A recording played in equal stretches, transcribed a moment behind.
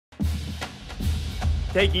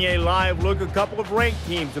taking a live look at a couple of ranked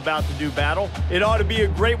teams about to do battle. It ought to be a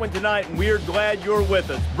great one tonight, and we are glad you're with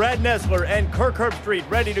us. Brad Nessler and Kirk Herbstreit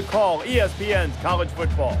ready to call ESPN's college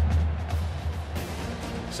football.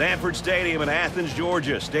 Sanford Stadium in Athens,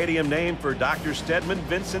 Georgia. Stadium named for Dr. Stedman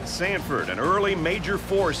Vincent Sanford, an early major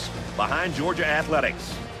force behind Georgia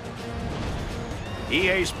athletics.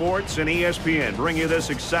 EA Sports and ESPN bring you this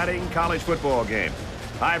exciting college football game.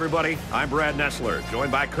 Hi, everybody. I'm Brad Nessler,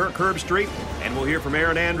 joined by Kirk Herbstreit, and we'll hear from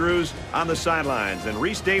Aaron Andrews on the sidelines and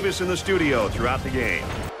Reese Davis in the studio throughout the game.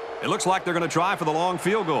 It looks like they're going to try for the long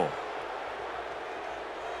field goal.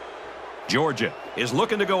 Georgia is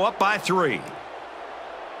looking to go up by 3.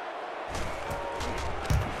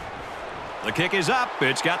 The kick is up.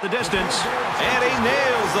 It's got the distance. And he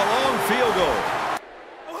nails the long field goal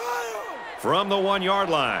from the 1-yard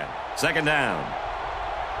line. Second down.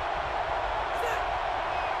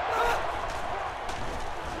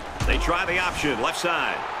 They try the option, left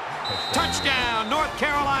side. Touchdown, North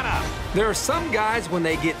Carolina. There are some guys, when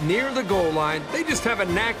they get near the goal line, they just have a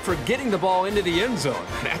knack for getting the ball into the end zone.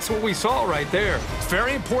 That's what we saw right there. It's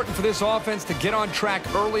very important for this offense to get on track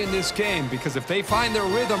early in this game, because if they find their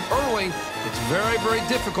rhythm early, it's very, very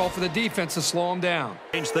difficult for the defense to slow them down.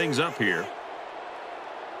 Change things up here.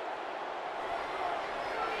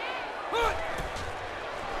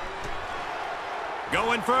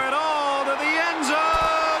 Going for it all to the end zone.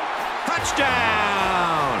 Touchdown.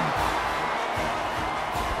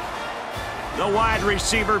 The wide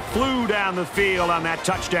receiver flew down the field on that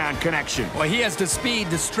touchdown connection. Well, he has the speed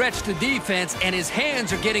to stretch the defense, and his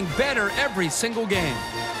hands are getting better every single game.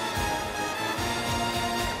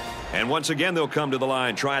 And once again, they'll come to the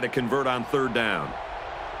line, trying to convert on third down.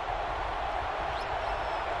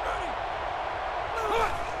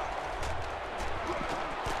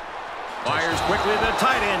 Fires quickly to the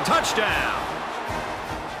tight end. Touchdown.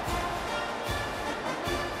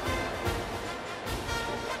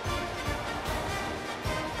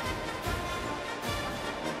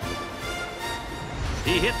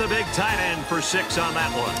 He hit the big tight end for 6 on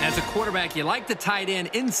that one. As a quarterback, you like the tight end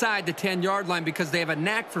inside the 10-yard line because they have a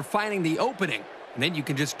knack for finding the opening, and then you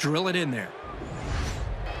can just drill it in there.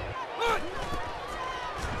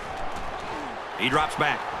 He drops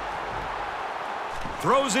back.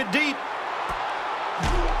 Throws it deep.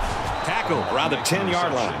 Tackle around the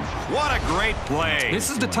 10-yard line. What a great play. This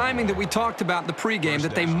is the timing that we talked about in the pregame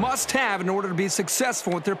that they must have in order to be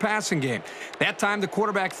successful with their passing game. That time the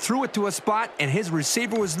quarterback threw it to a spot, and his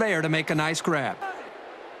receiver was there to make a nice grab.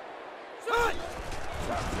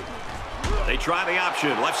 They try the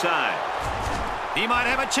option, left side. He might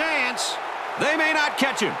have a chance. They may not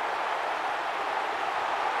catch him.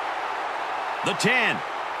 The 10.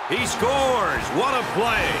 He scores. What a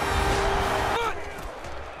play.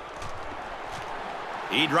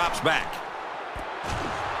 He drops back.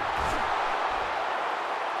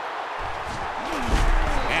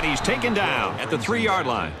 And he's taken down at the 3-yard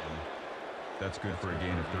line. That's good for a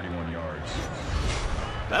gain of 31 yards.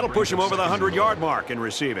 That'll push him over the 100-yard mark in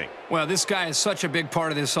receiving. Well, this guy is such a big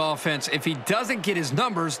part of this offense. If he doesn't get his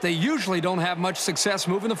numbers, they usually don't have much success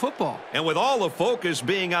moving the football. And with all the focus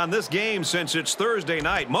being on this game since it's Thursday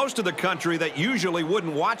night, most of the country that usually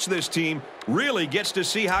wouldn't watch this team really gets to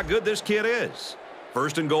see how good this kid is.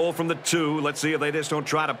 First and goal from the 2. Let's see if they just don't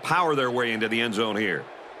try to power their way into the end zone here.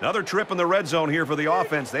 Another trip in the red zone here for the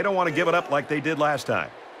offense. They don't want to give it up like they did last time.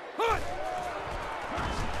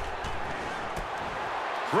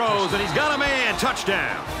 Throws, and he's got a man.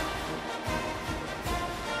 Touchdown.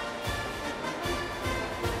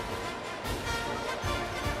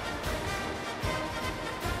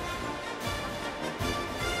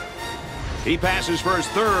 He passes for his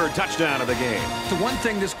 3rd touchdown of the game. The one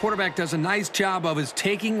thing this quarterback does a nice job of is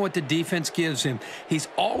taking what the defense gives him. He's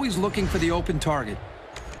always looking for the open target.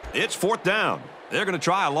 It's 4th down. They're going to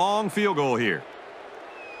try a long field goal here.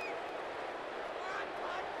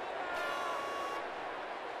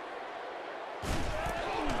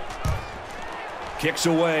 Kicks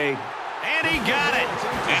away. And he got it.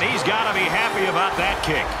 And he's got to be happy about that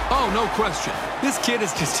kick. Oh, no question. This kid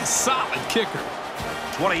is just a solid kicker.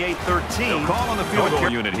 28-13. They'll call on the field goal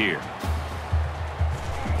unit here.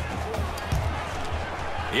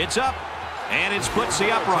 It's up, and it splits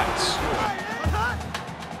the uprights.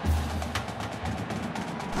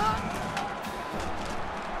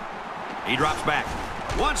 He drops back.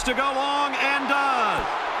 Wants to go long and does.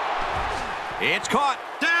 It's caught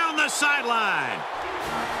down the sideline.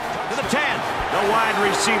 To the 10. The wide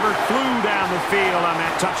receiver flew down the field on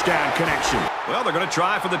that touchdown connection. Well, they're going to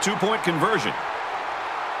try for the 2-point conversion.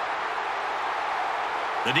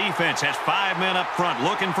 The defense has 5 men up front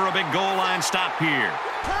looking for a big goal line stop here.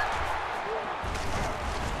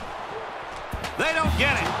 They don't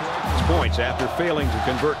get it. It's points after failing to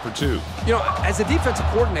convert for 2. You know, as a defensive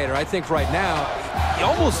coordinator, I think right now, you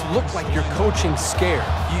almost look like you're coaching scared.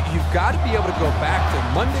 You've got to be able to go back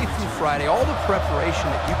to Monday through Friday, all the preparation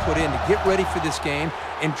that you put in to get ready for this game,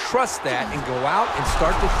 and trust that and go out and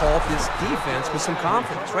start to call this defense with some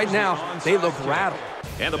confidence. Right now, they look rattled.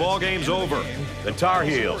 And the ball game's over. The Tar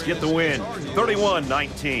Heels get the win,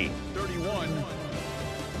 31-19. 31.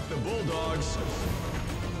 The Bulldogs,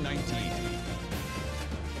 19.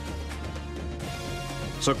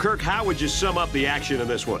 So, Kirk, how would you sum up the action in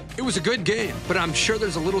this one? It was a good game, but I'm sure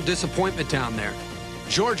there's a little disappointment down there.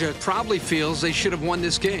 Georgia probably feels they should have won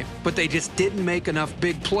this game, but they just didn't make enough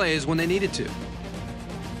big plays when they needed to.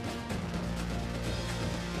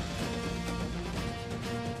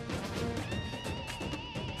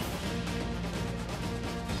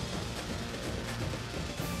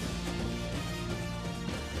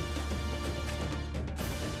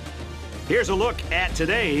 Here's a look at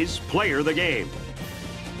today's Player of the Game.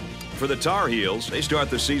 For the Tar Heels, they start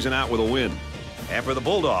the season out with a win. And for the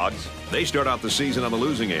Bulldogs, they start out the season on the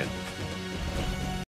losing end.